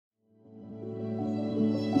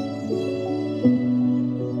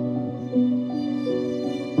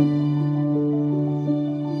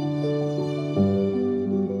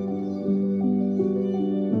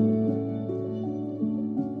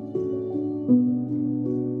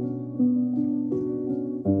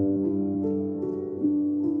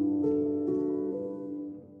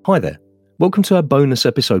Hi there. Welcome to our bonus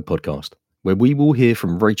episode podcast, where we will hear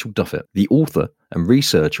from Rachel Duffett, the author and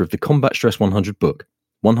researcher of the Combat Stress 100 book,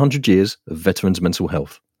 100 Years of Veterans' Mental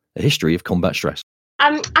Health, a history of combat stress.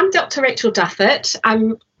 I'm Dr. Rachel Duffett.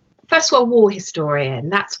 I'm First World War historian.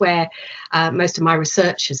 That's where most of my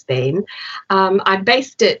research has been. I'm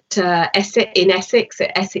based at Essex,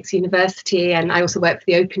 at Essex University, and I also work for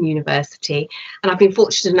the Open University. And I've been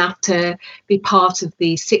fortunate enough to be part of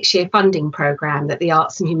the 6-year funding programme that the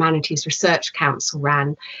Arts and Humanities Research Council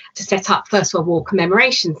ran to set up First World War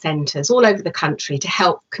commemoration centres all over the country to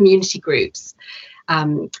help community groups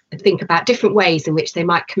think about different ways in which they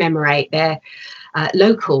might commemorate their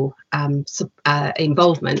local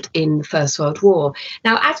involvement in the First World War.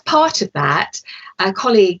 Now, as part of that, a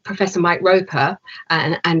colleague, Professor Mike Roper,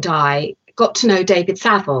 and I got to know David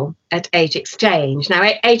Saville at Age Exchange. Now,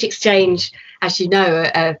 Age Exchange, as you know,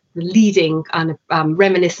 are the leading kind of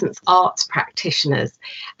reminiscence arts practitioners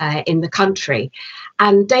in the country.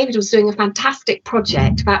 And David was doing a fantastic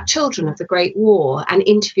project about children of the Great War and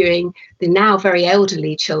interviewing the now very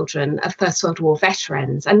elderly children of First World War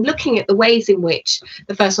veterans and looking at the ways in which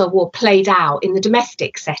the First World War played out in the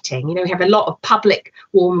domestic setting. You know, we have a lot of public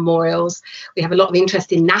war memorials, we have a lot of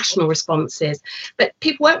interest in national responses, but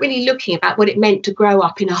people weren't really looking about what it meant to grow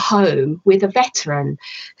up in a home with a veteran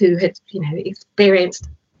who had, experienced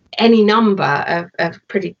any number of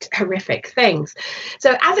pretty horrific things.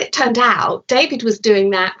 So as it turned out, David was doing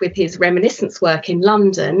that with his reminiscence work in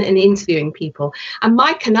London and interviewing people. And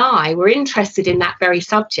Mike and I were interested in that very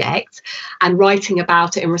subject and writing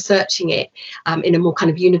about it and researching it in a more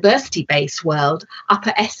kind of university-based world up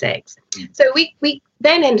at Essex. So we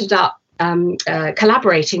then ended up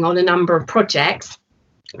collaborating on a number of projects,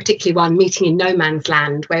 particularly one, Meeting in No Man's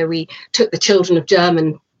Land, where we took the children of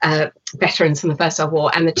German veterans from the First World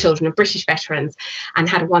War and the children of British veterans and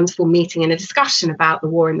had a wonderful meeting and a discussion about the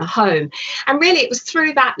war in the home. And really it was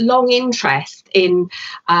through that long interest in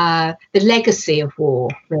the legacy of war,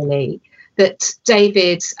 really, that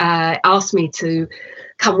David asked me to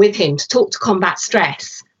come with him to talk to Combat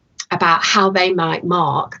Stress about how they might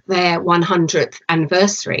mark their 100th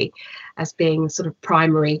anniversary as being sort of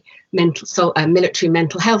primary military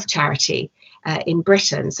mental health charity in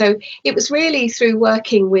Britain. So it was really through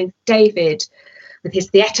working with David, with his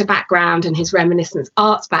theatre background and his reminiscence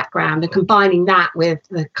arts background, and combining that with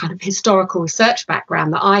the kind of historical research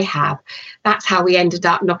background that I have, that's how we ended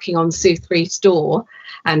up knocking on Sue Three's door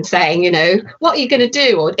and saying, what are you going to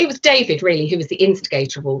do? Or it was David really who was the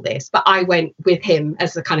instigator of all this, but I went with him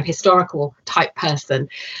as a kind of historical type person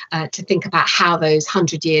to think about how those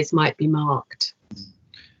 100 years might be marked.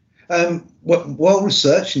 While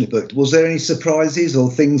researching the book, was there any surprises or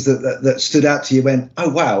things that stood out to you? Went, oh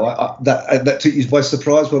wow, that took you by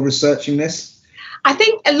surprise while researching this? I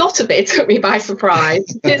think a lot of it took me by surprise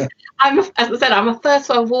because I'm a First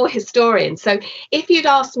World War historian. So if you'd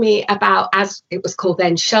asked me about, as it was called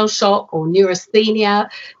then, shell shock or neurasthenia,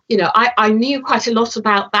 I knew quite a lot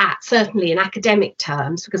about that, certainly in academic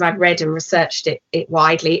terms, because I've read and researched it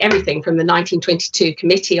widely, everything from the 1922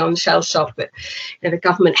 Committee on Shell Shock that the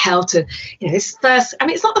government held to, this first,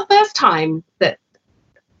 it's not the first time that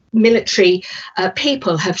military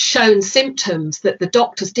people have shown symptoms that the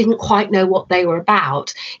doctors didn't quite know what they were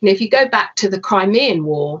about. If you go back to the Crimean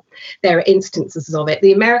War, there are instances of it.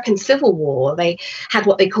 The American Civil War, they had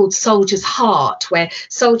what they called soldier's heart, where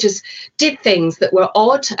soldiers did things that were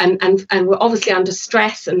odd and were obviously under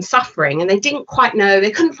stress and suffering, and they didn't quite know,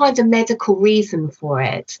 they couldn't find a medical reason for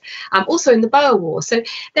it. Also in the Boer War. So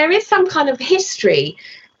there is some kind of history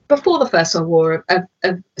before the First World War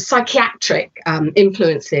of psychiatric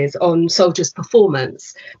influences on soldiers'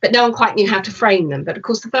 performance, but no one quite knew how to frame them. But of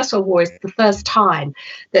course, the First World War is the first time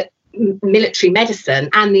that military medicine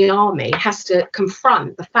and the army has to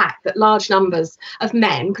confront the fact that large numbers of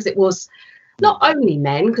men, because it was not only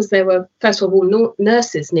men, because there were First World War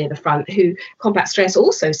nurses near the front who Combat Stress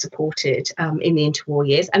also supported in the interwar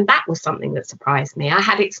years, and that was something that surprised me. I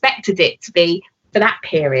had expected it to be, for that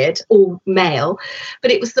period, all male,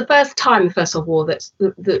 but it was the first time in the First World War that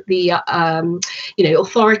the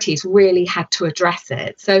authorities really had to address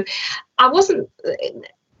it. So I wasn't,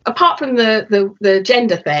 apart from the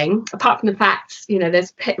gender thing, apart from the fact,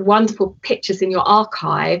 there's wonderful pictures in your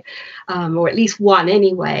archive, or at least one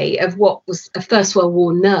anyway, of what was a First World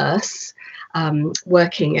War nurse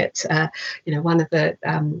working at one of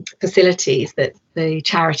the facilities that the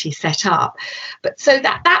charity set up. But so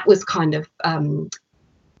that was kind of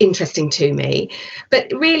interesting to me.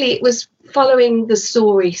 But really it was following the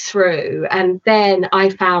story through, and then I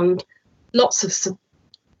found lots of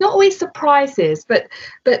not always surprises, but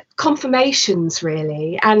confirmations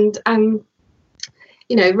really. And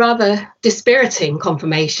rather dispiriting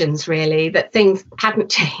confirmations, really, that things hadn't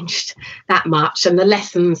changed that much, and the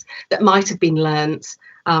lessons that might have been learnt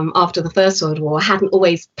after the First World War hadn't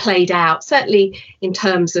always played out, certainly in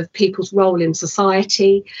terms of people's role in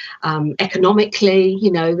society, economically.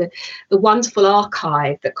 The wonderful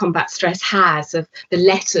archive that combat stress has of the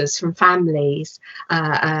letters from families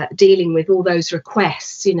dealing with all those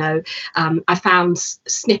requests. I found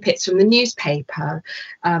snippets from the newspaper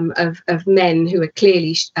of men who are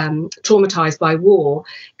clearly traumatised by war,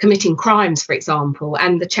 committing crimes, for example,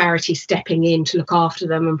 and the charity stepping in to look after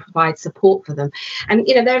them and provide support for them. And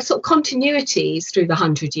there are sort of continuities through the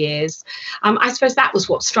 100 years. I suppose that was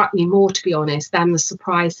what struck me more, to be honest, than the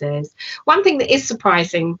surprises. One thing that is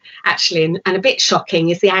surprising, actually, and a bit shocking,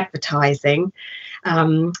 is the advertising.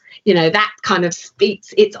 That kind of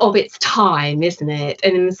speaks, it's of its time, isn't it?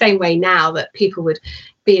 And in the same way now that people would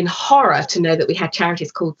be in horror to know that we had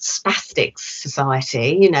charities called Spastics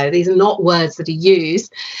Society. These are not words that are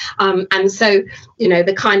used. And so,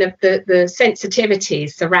 the kind of the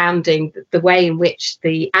sensitivities surrounding the way in which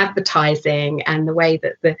the advertising and the way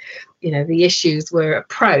that the issues were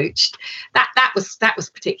approached, that was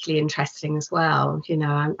particularly interesting as well.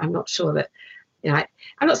 I'm not sure that,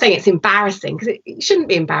 I'm not saying it's embarrassing, because you shouldn't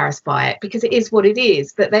be embarrassed by it, because it is what it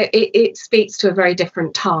is, but it speaks to a very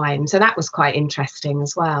different time. So that was quite interesting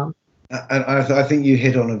as well. And I think you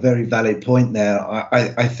hit on a very valid point there.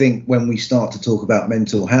 I think when we start to talk about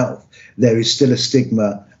mental health, there is still a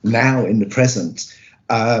stigma now in the present,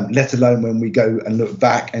 let alone when we go and look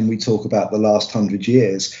back and we talk about the last 100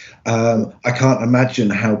 years. I can't imagine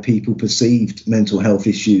how people perceived mental health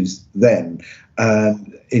issues then.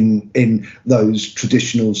 In those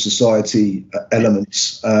traditional society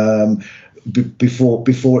elements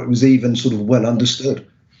before it was even sort of well understood.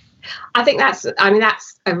 I think that's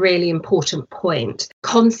a really important point.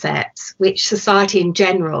 Concepts which society in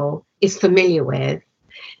general is familiar with.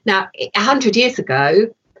 Now, 100 years ago,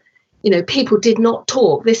 people did not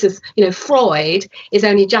talk. This is, Freud is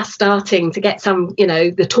only just starting to get some,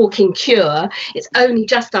 the talking cure. It's only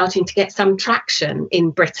just starting to get some traction in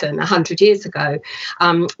Britain 100 years ago.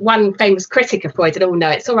 One famous critic of Freud said, "Oh no,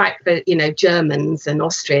 it's all right for, Germans and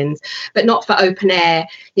Austrians, but not for open air,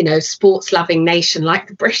 sports-loving nation like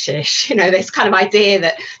the British." This kind of idea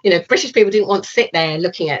that, British people didn't want to sit there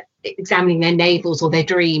examining their navels or their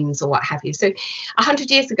dreams or what have you. So 100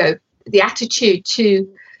 years ago, the attitude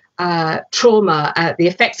to trauma, the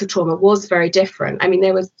effects of trauma was very different. I mean,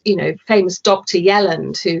 there was, famous Dr.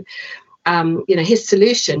 Yelland who, his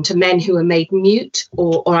solution to men who were made mute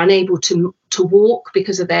or unable to walk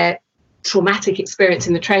because of their traumatic experience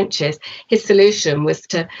in the trenches, his solution was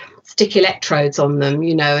to stick electrodes on them,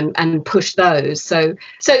 and push those. So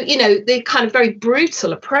the kind of very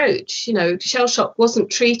brutal approach, shell shock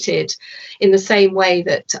wasn't treated in the same way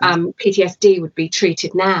that PTSD would be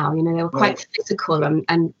treated now. They were quite physical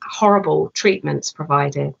and horrible treatments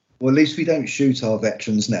provided. Well, at least we don't shoot our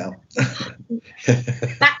veterans now.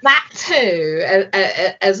 that too,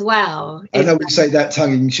 as well. I know we say that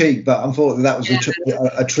tongue in cheek, but unfortunately that was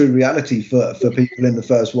a true reality for people in the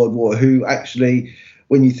First World War who actually,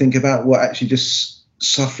 when you think about, were actually just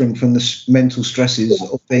suffering from the mental stresses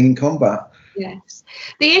of being in combat. Yes.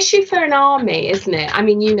 The issue for an army, isn't it? I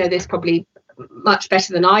mean, this probably much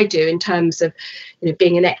better than I do in terms of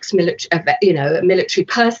being an ex-military, a military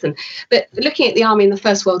person. But looking at the army in the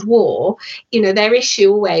First World War, their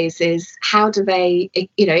issue always is how do they,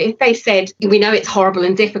 if they said, we know it's horrible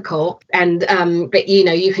and difficult, and but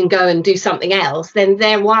you can go and do something else, then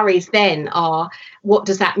their worries then are, what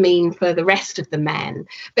does that mean for the rest of the men?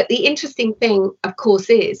 But the interesting thing, of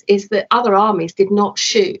course, is that other armies did not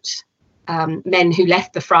shoot men who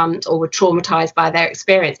left the front or were traumatised by their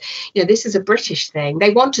experience. This is a British thing.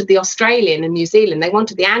 They wanted the Australian and New Zealand, they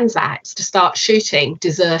wanted the Anzacs to start shooting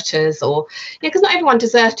deserters, or because not everyone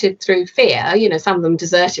deserted through fear. Some of them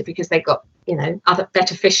deserted because they got other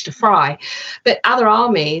better fish to fry. But other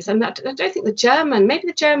armies, and I don't think the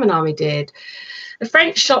German army did. The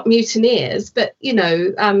French shot mutineers, but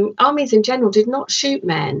armies in general did not shoot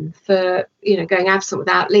men for going absent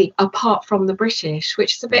without leave, apart from the British,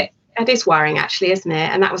 which is that is worrying, actually, isn't it?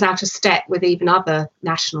 And that was out of step with even other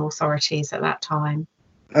national authorities at that time.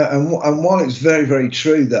 And while it's very, very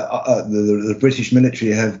true that the British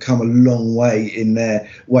military have come a long way in their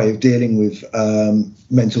way of dealing with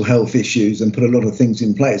mental health issues and put a lot of things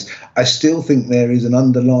in place, I still think there is an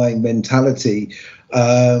underlying mentality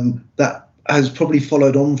that has probably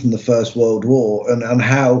followed on from the First World War and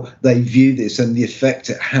how they view this and the effect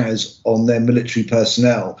it has on their military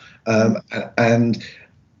personnel. And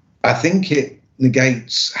I think it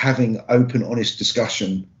negates having open, honest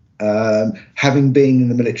discussion Having been in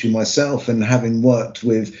the military myself and having worked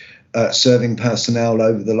with serving personnel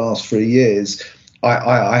over the last 3 years,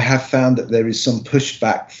 I have found that there is some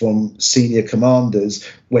pushback from senior commanders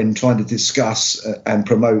when trying to discuss and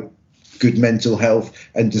promote good mental health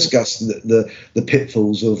and discuss the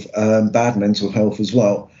pitfalls of bad mental health as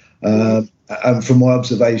well. From my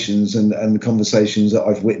observations and the conversations that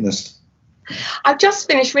I've witnessed. I've just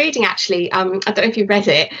finished reading, actually. I don't know if you read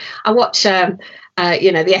it. I watch,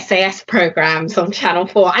 the SAS programs on Channel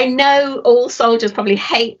 4. I know all soldiers probably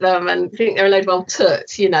hate them and think they're a load of old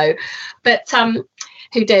toots, but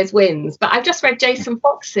who dares wins. But I've just read Jason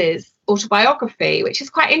Fox's autobiography, which is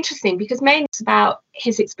quite interesting because mainly it's about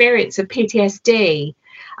his experience of PTSD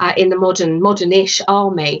in the modern-ish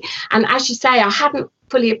army. And as you say, I hadn't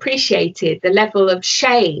fully appreciated the level of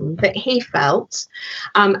shame that he felt.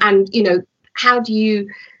 And how do you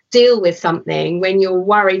deal with something when you're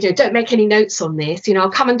worried? Don't make any notes on this.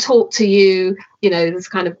 I'll come and talk to you. There's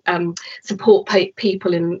kind of support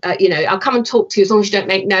people, and I'll come and talk to you as long as you don't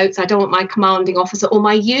make notes. I don't want my commanding officer or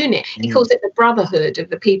my unit. He calls it the brotherhood of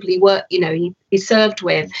the people he worked, he served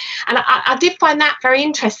with. And I did find that very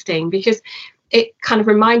interesting because it kind of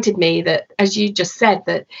reminded me that, as you just said,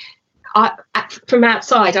 that from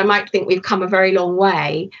outside, I might think we've come a very long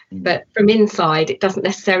way, but from inside, it doesn't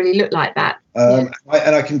necessarily look like that. And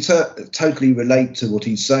I can totally relate to what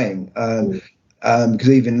he's saying, because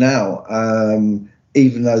even now,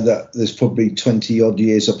 even though that there's probably 20 odd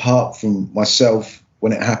years apart from myself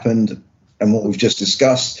when it happened and what we've just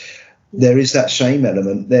discussed, there is that shame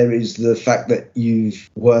element. There is the fact that you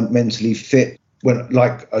weren't mentally fit. When,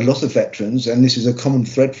 like a lot of veterans, and this is a common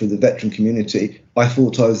thread for the veteran community, I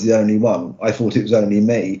thought I was the only one. I thought it was only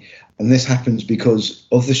me. And this happens because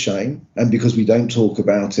of the shame and because we don't talk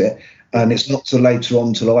about it. And it's not till later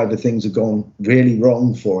on, till either things have gone really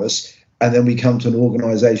wrong for us, and then we come to an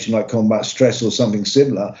organisation like Combat Stress or something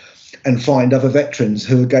similar and find other veterans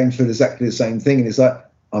who are going through exactly the same thing. And it's like,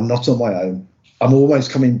 I'm not on my own. I'm almost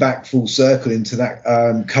coming back full circle into that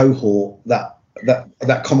cohort, that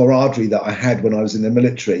camaraderie that I had when I was in the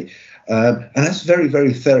military. And that's very,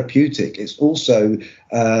 very therapeutic. It's also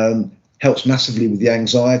helps massively with the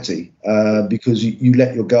anxiety because you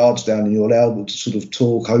let your guards down and you're able to sort of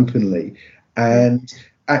talk openly. And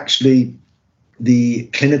actually, the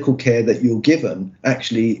clinical care that you're given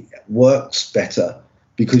actually works better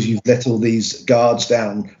because you've let all these guards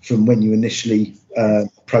down from when you initially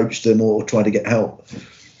approached them or tried to get help.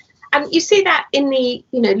 And you see that in the,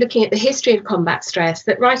 looking at the history of combat stress,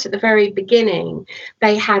 that right at the very beginning,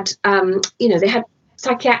 they had, they had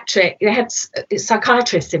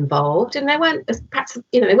psychiatrists involved, and there weren't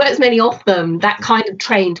as many of them, that kind of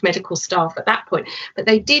trained medical staff at that point, but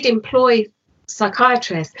they did employ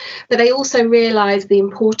psychiatrists. But they also realised the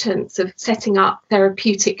importance of setting up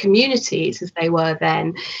therapeutic communities, as they were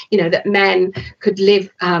then, that men could live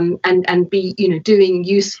and be, doing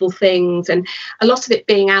useful things, and a lot of it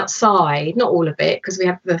being outside, not all of it, because we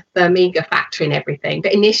have the Omega factor in everything,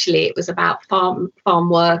 but initially it was about farm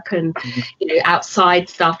work and outside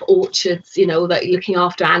stuff, orchards, all that, looking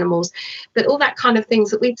after animals, but all that kind of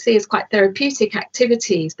things that we'd see as quite therapeutic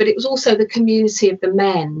activities. But it was also the community of the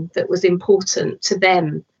men that was important to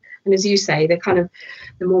them. And as you say, the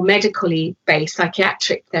more medically based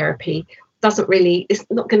psychiatric therapy it's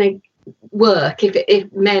not going to work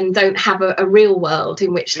if men don't have a real world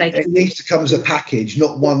in which they can. It needs to come as a package,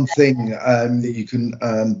 not one thing that you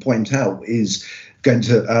can point out is going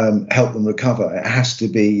to help them recover. It has to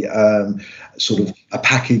be sort of a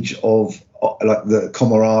package of like the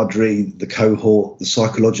camaraderie, the cohort, the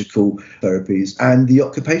psychological therapies and the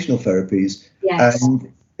occupational therapies. Yes.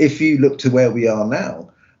 And if you look to where we are now,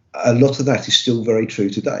 a lot of that is still very true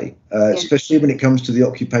today, especially when it comes to the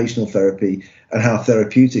occupational therapy and how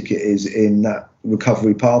therapeutic it is in that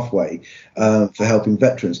recovery pathway for helping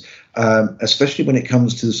veterans, especially when it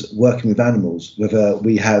comes to working with animals, whether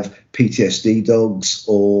we have PTSD dogs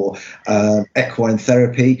or equine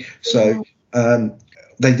therapy. So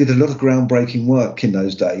they did a lot of groundbreaking work in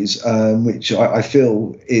those days, which I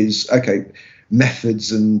feel is, okay,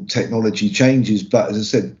 methods and technology changes, but as I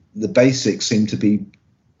said, the basics seem to be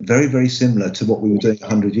very, very similar to what we were doing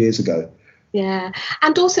 100 years ago. Yeah.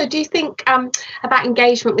 And also, do you think about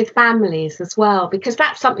engagement with families as well? Because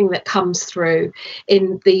that's something that comes through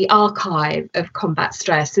in the archive of combat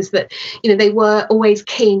stress, is that, they were always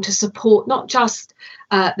keen to support not just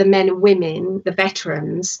the men and women, the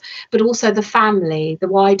veterans, but also the family, the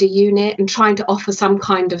wider unit, and trying to offer some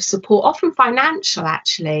kind of support, often financial,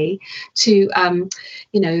 actually, to,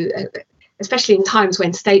 especially in times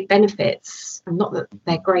when state benefits, and not that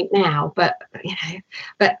they're great now, but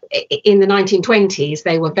in the 1920s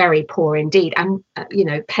they were very poor indeed, and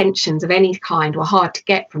pensions of any kind were hard to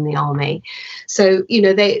get from the army. So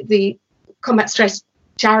the combat stress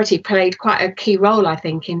charity played quite a key role, I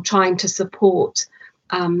think, in trying to support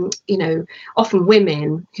often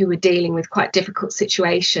women who were dealing with quite difficult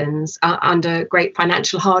situations under great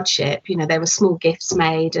financial hardship. There were small gifts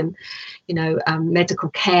made, and medical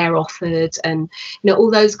care offered, and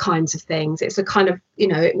all those kinds of things. It's a kind of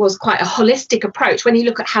it was quite a holistic approach. When you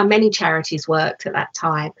look at how many charities worked at that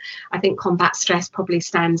time, I think combat stress probably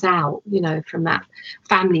stands out from that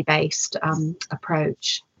family-based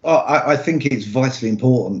approach. I think it's vitally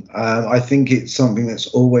important. I think it's something that's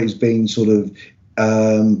always been sort of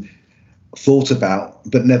thought about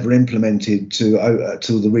but never implemented till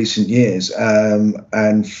the recent years,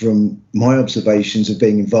 and from my observations of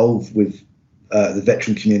being involved with the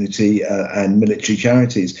veteran community and military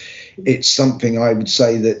charities, it's something I would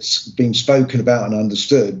say that's been spoken about and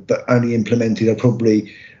understood but only implemented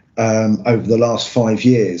probably over the last 5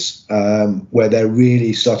 years, where they're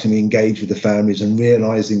really starting to engage with the families and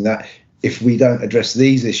realizing that if we don't address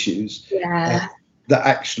these issues, that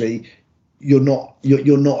actually you're not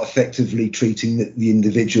effectively treating the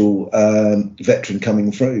individual veteran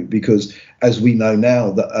coming through, because as we know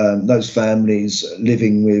now that those families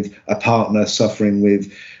living with a partner suffering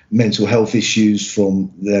with mental health issues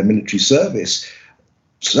from their military service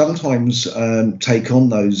sometimes take on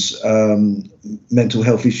those mental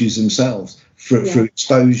health issues themselves through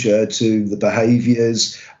exposure to the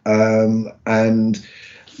behaviours and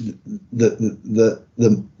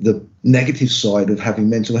the negative side of having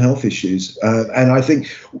mental health issues, and I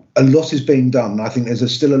think a lot is being done. I think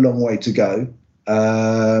there's still a long way to go,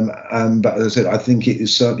 but as I said, I think it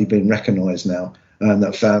is certainly being recognised now, and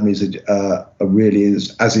that families are really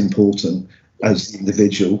as important as the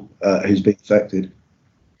individual who's been affected.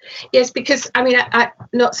 Yes, because I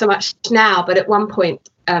not so much now, but at one point,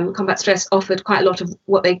 combat stress offered quite a lot of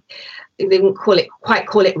what they didn't call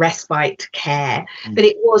it respite care, but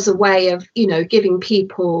it was a way of giving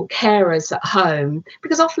people carers at home,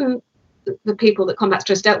 because often the people that combat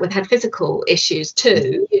stress dealt with had physical issues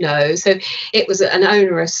too, so it was an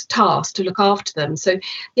onerous task to look after them. So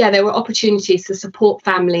there were opportunities to support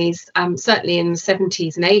families, certainly in the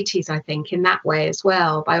 70s and 80s, I think, in that way as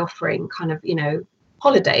well, by offering kind of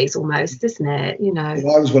holidays almost, isn't it?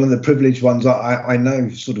 I was one of the privileged ones. I know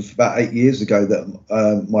sort of about 8 years ago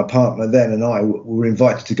that my partner then and I were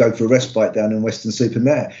invited to go for a respite down in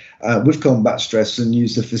Weston-super-Mare with combat stress and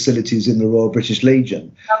use the facilities in the Royal British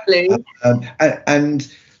Legion. Lovely.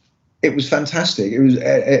 And it was fantastic. It was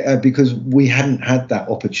because we hadn't had that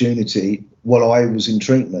opportunity while I was in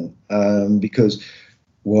treatment, because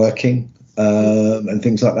working and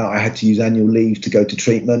things like that, I had to use annual leave to go to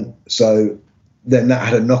treatment. So then that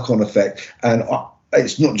had a knock-on effect, and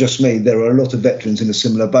it's not just me. There are a lot of veterans in a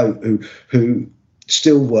similar boat who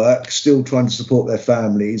still work, still trying to support their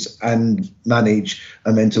families and manage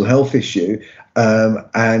a mental health issue.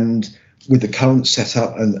 And with the current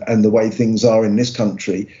setup and the way things are in this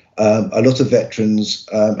country, a lot of veterans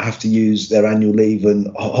have to use their annual leave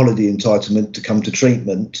and holiday entitlement to come to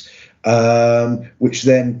treatment, which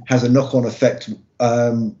then has a knock-on effect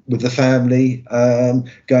with the family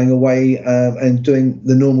going away and doing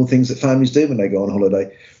the normal things that families do when they go on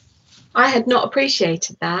holiday. I had not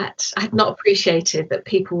appreciated that. I had not appreciated that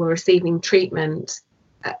people were receiving treatment,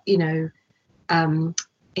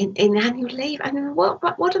 in annual leave. I mean, what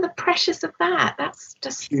are the pressures of that? That's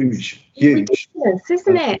just huge, ridiculous,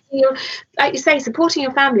 isn't it? You're, like you say, supporting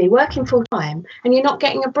your family, working full time, and you're not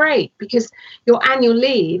getting a break because your annual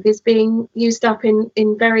leave is being used up in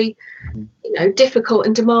very, difficult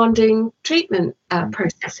and demanding treatment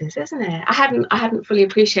processes, isn't it? I hadn't fully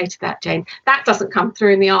appreciated that, Jane. That doesn't come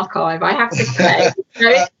through in the archive, I have to say.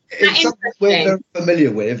 It's something we're very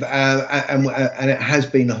familiar with, and it has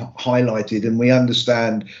been highlighted, and we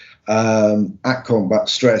understand at Combat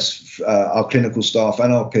Stress, our clinical staff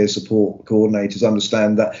and our peer support coordinators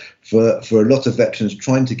understand that for a lot of veterans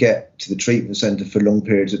trying to get to the treatment centre for long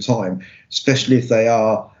periods of time, especially if they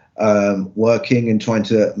are working and trying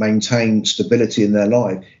to maintain stability in their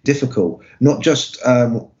life, difficult, not just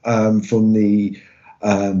from the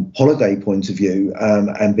holiday point of view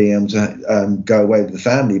and being able to go away with the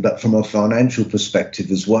family, but from a financial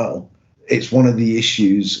perspective as well. It's one of the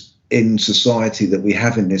issues in society that we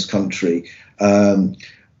have in this country. Don't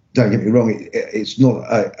get me wrong, it's not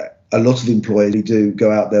a lot of employers who do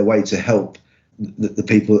go out their way to help the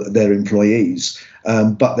people, their employees,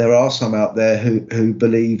 but there are some out there who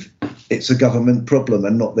believe it's a government problem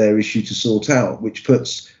and not their issue to sort out, which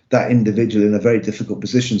puts that individual in a very difficult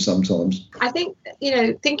position sometimes. I think,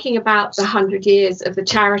 thinking about the 100 years of the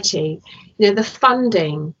charity, the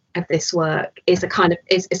funding of this work is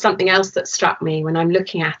is something else that struck me when I'm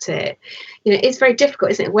looking at it. It's very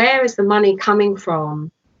difficult, isn't it? Where is the money coming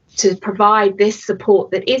from to provide this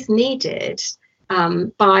support that is needed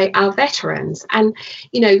by our veterans? And,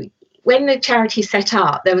 when the charity set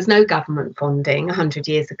up, there was no government funding 100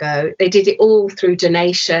 years ago. They did it all through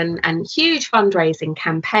donation and huge fundraising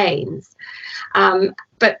campaigns.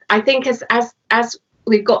 But I think as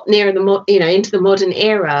we've got nearer into the modern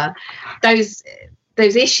era, those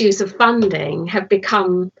issues of funding have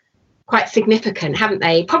become quite significant, haven't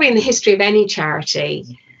they? Probably in the history of any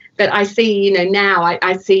charity. But I see, now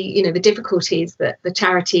I see, the difficulties that the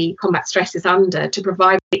charity Combat Stress is under to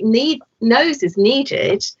provide what it knows is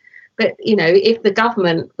needed. But, if the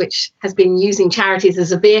government, which has been using charities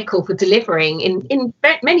as a vehicle for delivering in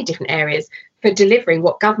many different areas, for delivering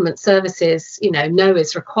what government services, know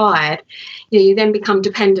is required, you then become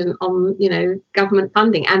dependent on, government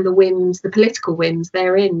funding and the political whims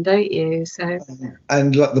therein, don't you? So,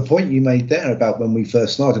 and like the point you made there about when we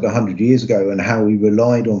first started 100 years ago and how we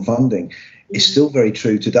relied on funding is still very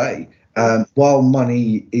true today. While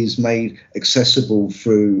money is made accessible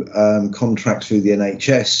through contracts through the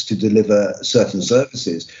NHS to deliver certain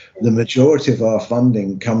services, the majority of our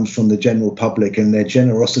funding comes from the general public and their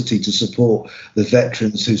generosity to support the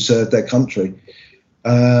veterans who served their country.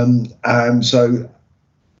 So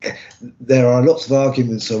there are lots of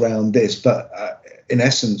arguments around this, but in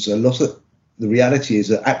essence, the reality is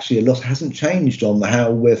that actually a lot hasn't changed on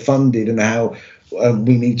how we're funded and how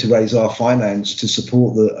we need to raise our finance to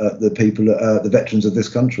support the people, the veterans of this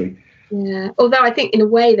country. Yeah, although I think in a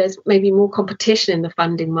way there's maybe more competition in the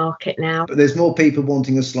funding market now. But there's more people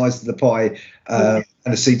wanting a slice of the pie and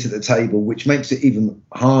a seat at the table, which makes it even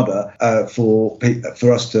harder for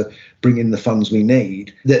us to bring in the funds we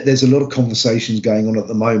need. There's a lot of conversations going on at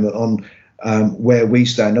the moment on where we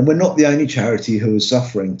stand, and we're not the only charity who is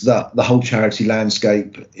suffering. That the whole charity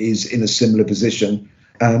landscape is in a similar position.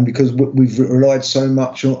 Because we've relied so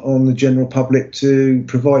much on the general public to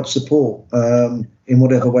provide support in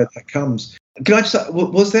whatever way that comes. Can I just,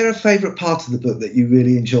 was there a favourite part of the book that you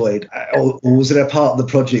really enjoyed, or was there a part of the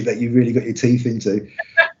project that you really got your teeth into?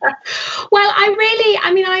 Well,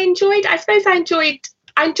 I enjoyed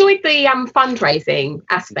the fundraising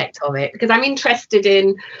aspect of it, because I'm interested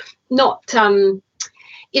in not,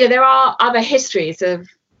 there are other histories of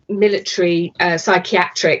military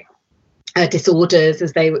psychiatric disorders,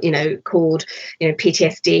 as they were, called,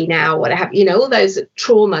 PTSD now, what have you, all those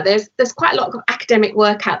trauma. There's quite a lot of academic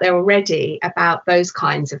work out there already about those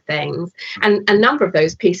kinds of things, and a number of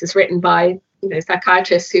those pieces written by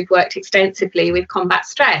psychiatrists who've worked extensively with combat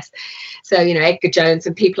stress. So Edgar Jones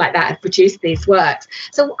and people like that have produced these works.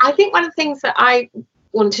 So I think one of the things that I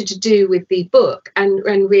wanted to do with the book and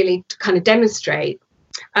really kind of demonstrate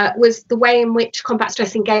was the way in which combat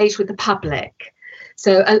stress engaged with the public.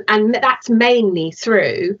 So, and that's mainly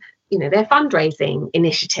through, their fundraising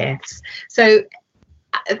initiatives. So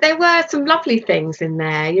there were some lovely things in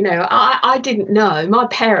there. I didn't know. My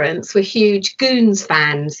parents were huge Goons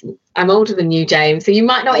fans. I'm older than you, James, so you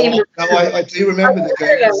might not even... No, I do remember the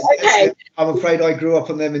Goons. Okay. I'm afraid I grew up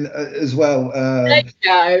on them as well. There you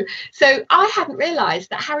go. So I hadn't realised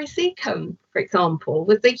that Harry Seacombe, for example,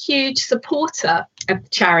 was a huge supporter of the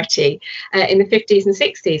charity in the 50s and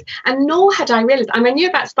 60s. And nor had I realised, I knew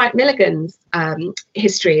about Spike Milligan's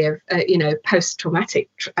history of, post-traumatic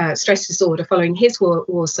stress disorder following his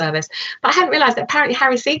war service. But I hadn't realised that apparently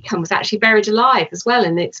Harry Seacombe was actually buried alive as well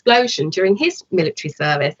in the explosion during his military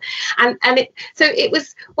service. And it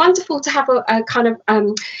was wonderful to have a kind of,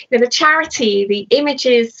 the charity, the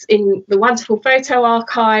images in the wonderful photo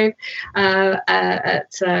archive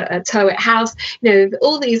at Towett House,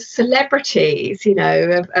 all these celebrities,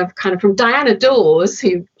 of kind of from Diana Dawes,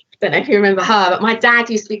 who, I don't know if you remember her, but my dad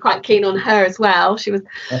used to be quite keen on her as well. She was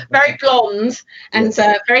very blonde and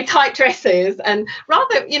very tight dresses and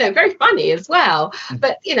rather, very funny as well.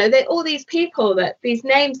 But, all these people, these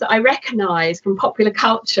names that I recognise from popular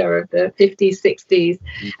culture of the 50s, 60s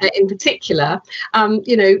in particular,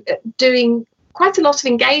 doing quite a lot of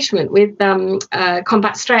engagement with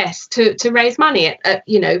combat stress to raise money at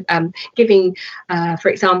giving, for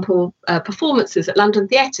example, performances at London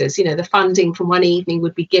theatres. The funding from one evening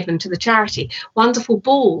would be given to the charity. Wonderful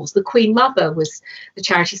balls. The Queen Mother was the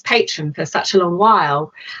charity's patron for such a long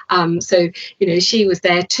while. So she was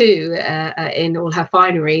there too in all her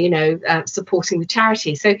finery, supporting the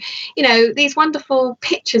charity. So, these wonderful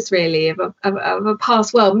pictures really of a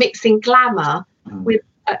past world, mixing glamour with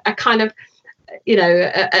a kind of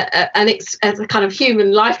as a kind of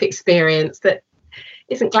human life experience that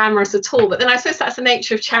isn't glamorous at all. But then I suppose that's the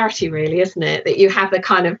nature of charity, really, isn't it? That you have the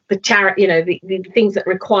kind of the charity, the things that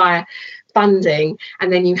require funding,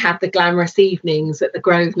 and then you have the glamorous evenings at the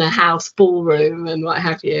Grosvenor House ballroom and what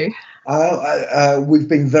have you. We've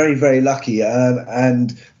been very, very lucky,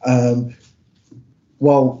 and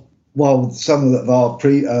while some of our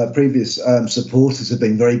previous supporters have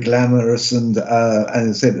been very glamorous and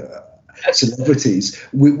said celebrities,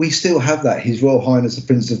 we still have that. His Royal Highness the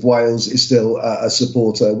Prince of Wales is still a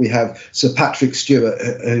supporter. We have Sir Patrick Stewart,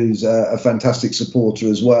 who's a fantastic supporter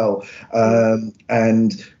as well,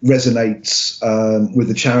 and resonates with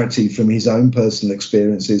the charity from his own personal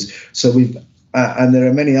experiences. So and there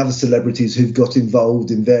are many other celebrities who've got involved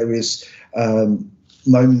in various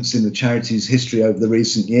moments in the charity's history over the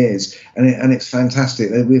recent years, and it's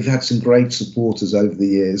fantastic. We've had some great supporters over the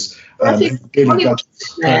years.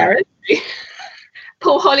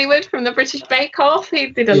 Paul Hollywood from the British Bake Off, he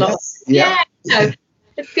did a lot. Yeah. So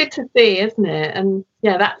it's good to see, isn't it? And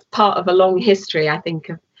that's part of a long history, I think,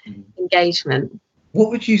 of engagement. What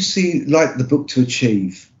would you like the book to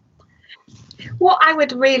achieve? What I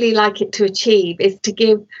would really like it to achieve is to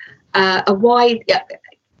give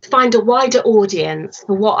find a wider audience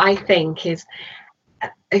for what I think is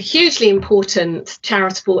a hugely important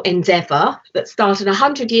charitable endeavour that started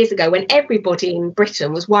 100 years ago when everybody in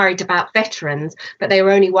Britain was worried about veterans, but they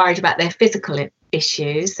were only worried about their physical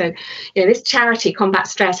issues. So, this charity, Combat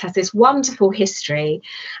Stress, has this wonderful history,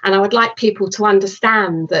 and I would like people to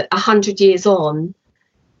understand that 100 years on,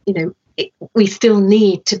 we still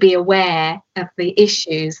need to be aware of the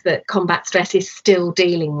issues that Combat Stress is still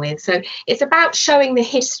dealing with. So it's about showing the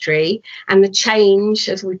history and the change,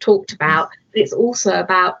 as we talked about. But it's also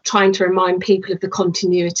about trying to remind people of the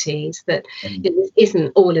continuities, that this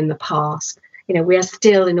isn't all in the past. We are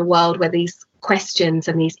still in a world where these questions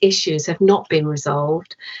and these issues have not been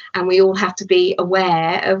resolved, and we all have to be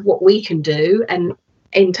aware of what we can do, and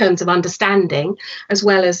in terms of understanding, as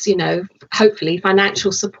well as, hopefully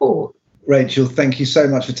financial support. Rachel, thank you so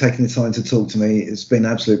much for taking the time to talk to me. It's been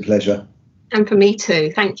an absolute pleasure. And for me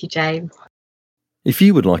too. Thank you, James. If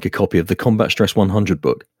you would like a copy of the Combat Stress 100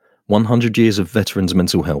 book, 100 Years of Veterans'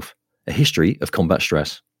 Mental Health, A History of Combat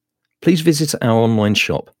Stress, please visit our online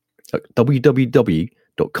shop at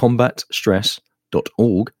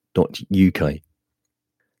www.combatstress.org.uk.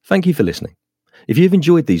 Thank you for listening. If you've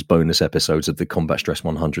enjoyed these bonus episodes of the Combat Stress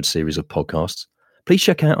 100 series of podcasts, please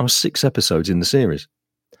check out our 6 episodes in the series,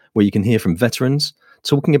 where you can hear from veterans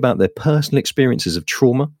talking about their personal experiences of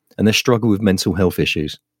trauma and their struggle with mental health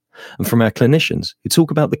issues, and from our clinicians who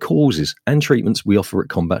talk about the causes and treatments we offer at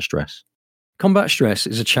Combat Stress. Combat Stress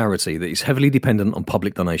is a charity that is heavily dependent on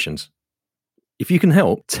public donations. If you can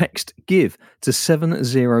help, text GIVE to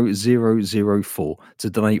 70004 to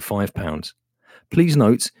donate £5. Please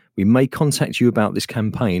note, we may contact you about this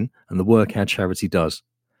campaign and the work our charity does.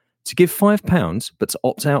 To give £5, but to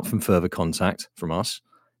opt out from further contact from us,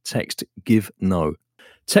 text GIVE NO.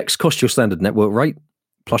 Text costs your standard network rate,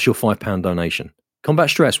 plus your £5 donation. Combat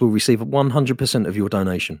Stress will receive 100% of your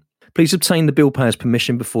donation. Please obtain the bill payer's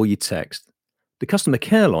permission before you text. The customer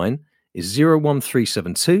care line is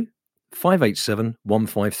 01372 587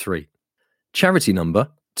 153. Charity number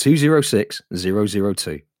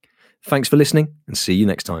 206002. Thanks for listening, and see you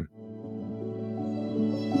next time.